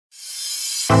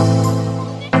Hey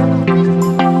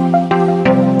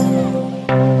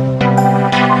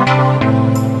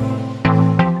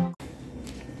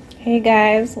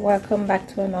guys, welcome back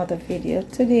to another video.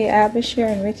 Today I'll be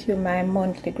sharing with you my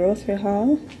monthly grocery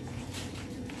haul.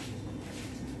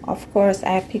 Of course,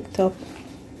 I picked up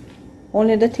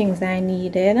only the things I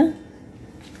needed.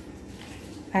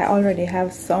 I already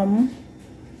have some,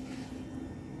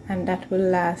 and that will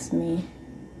last me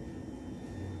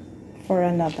for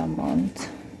another month.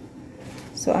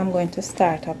 So I'm going to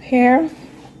start up here.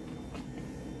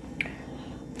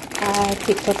 I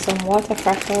picked up some water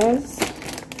crackers,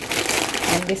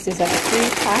 and this is a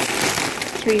 3-pack.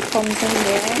 3 comes in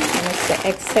there, and it's the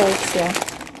Excelsior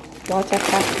water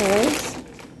crackers.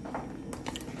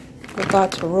 We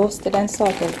got roasted and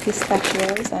salted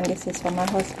pistachios, and this is for my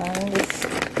husband.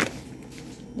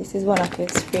 This is one of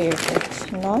his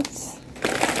favorite nuts.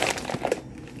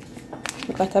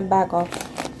 We got a bag of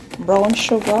brown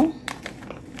sugar.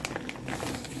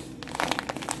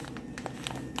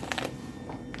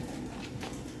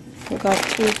 We got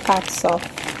 2 packs of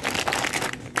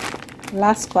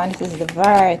last one. This is the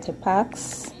variety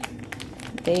packs.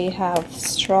 They have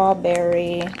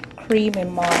strawberry, creamy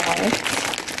malt,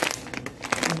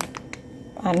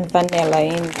 and vanilla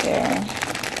in there.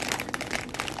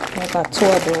 We got 2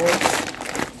 of those.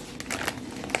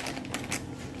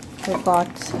 We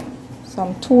got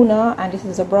some tuna, and this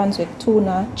is a Brunswick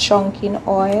tuna chunk in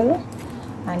oil,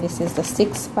 and this is the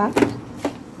 6-pack.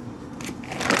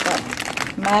 We got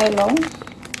Milo.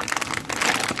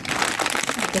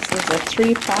 This is a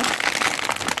 3-pack.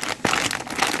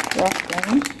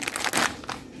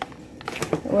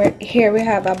 Here we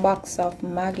have a box of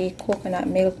Maggi coconut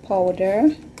milk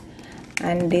powder,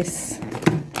 and this,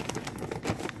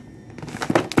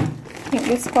 I think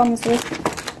this comes with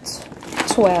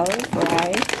 12,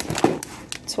 right?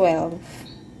 12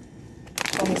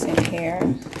 comes in here.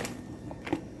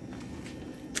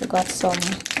 We got some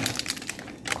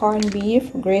corned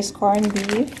beef, Grace corned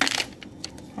beef,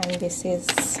 and this is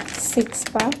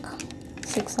 6-pack,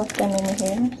 6 of them in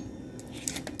here.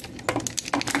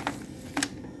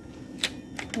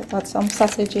 We got some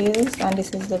sausages, and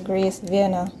this is the Grace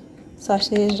Vienna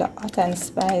sausage, hot and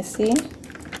spicy.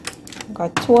 We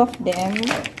got 2 of them,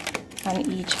 and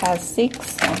each has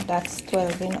 6, and that's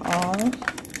 12 in all.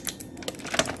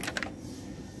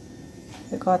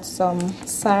 We got some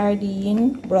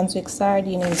sardine, Brunswick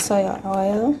sardine in soya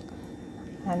oil,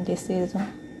 and this is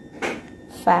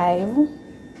 5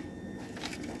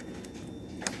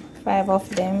 of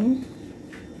them.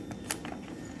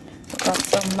 We got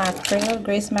some mackerel,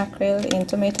 Grace mackerel in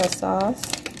tomato sauce,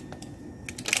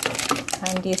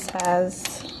 and this has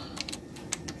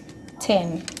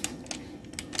 10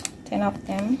 of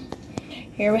them.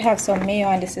 Here we have some mayo,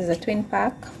 and this is a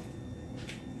 2-pack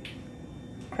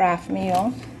Kraft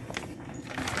mayo.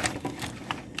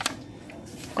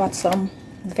 Got some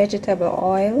vegetable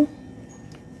oil,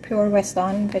 Pure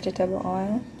Western vegetable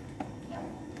oil.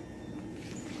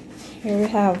 Here we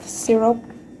have syrup,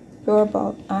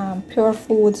 Pure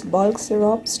Foods bulk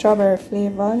syrup, strawberry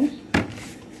flavored.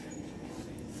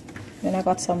 Then I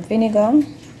got some vinegar,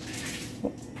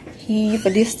 Heave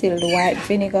distilled white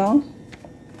vinegar.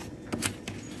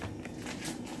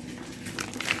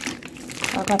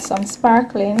 I got some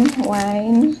sparkling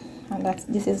wine, and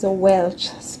this is a Welch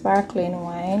sparkling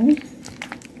wine.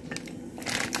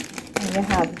 And you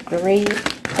have grape.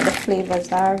 The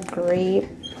flavors are grape,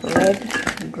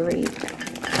 red grape.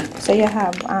 So you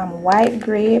have white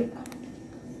grape,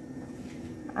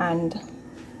 and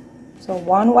so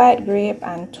 1 white grape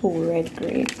and 2 red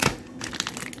grape.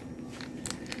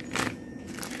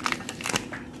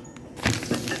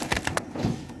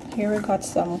 Here we got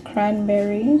some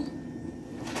cranberry,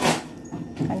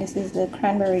 and this is the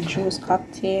cranberry juice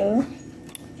cocktail.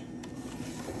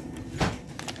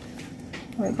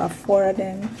 We got 4 of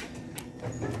them.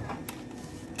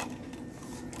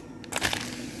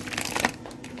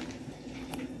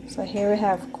 So here we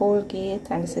have Colgate,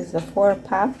 and this is the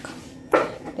 4-pack.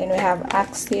 Then we have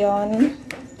Axion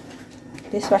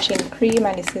dishwashing cream,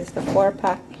 and this is the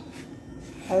 4-pack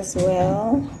as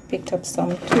well. Picked up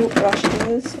some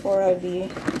toothbrushes, Oral-B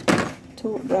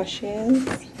toothbrushes.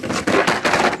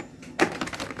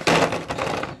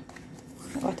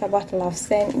 Got a bottle of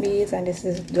St. Beads, and this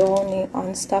is Downy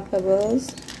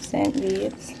Unstoppables St.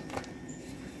 Beads.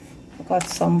 Got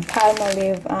some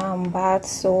Palmolive bath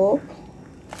soap,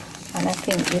 and I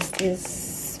think this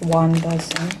is 1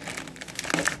 dozen.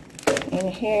 In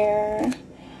here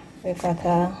we got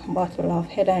a bottle of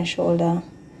Head and Shoulder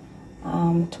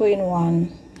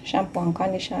 2-in-1 shampoo and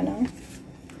conditioner,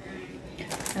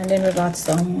 and then we got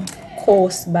some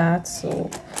post bath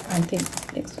soap. I think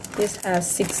this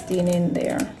has 16 in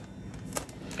there.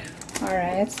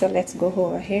 Alright, so let's go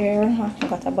over here. I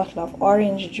got a bottle of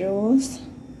orange juice.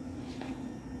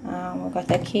 We got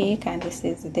a cake, and this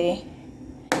is the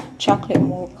chocolate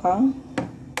mocha.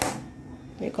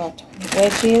 We got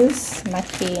wedges,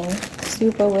 McCain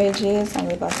super wedges,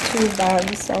 and we got 2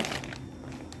 bags of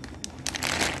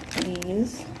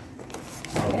these.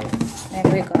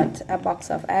 And we got a box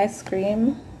of ice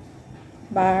cream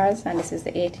bars, and this is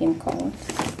the 18 count.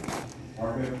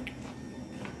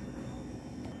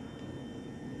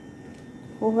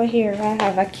 Over here I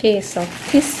have a case of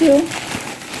tissue,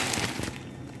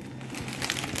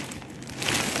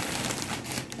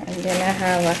 and then I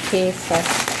have a case of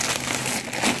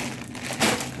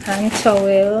hand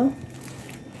towel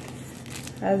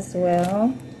as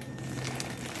well,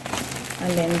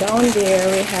 and then down there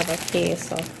we have a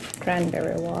case of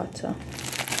cranberry water.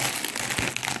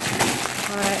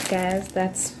 Alright guys,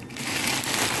 that's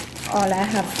all I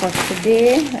have for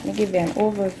today. Let me give you an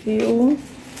overview.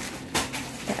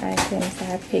 The items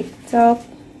I picked up.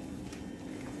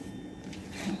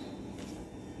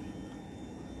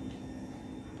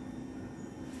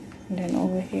 And then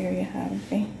over here you have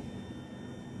the.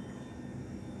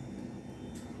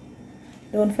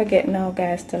 Don't forget now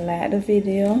guys to like the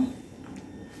video,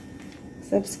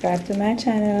 subscribe to my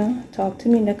channel, talk to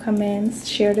me in the comments,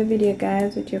 share the video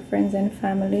guys with your friends and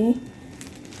family.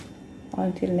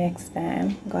 Until next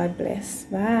time, God bless.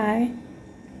 Bye.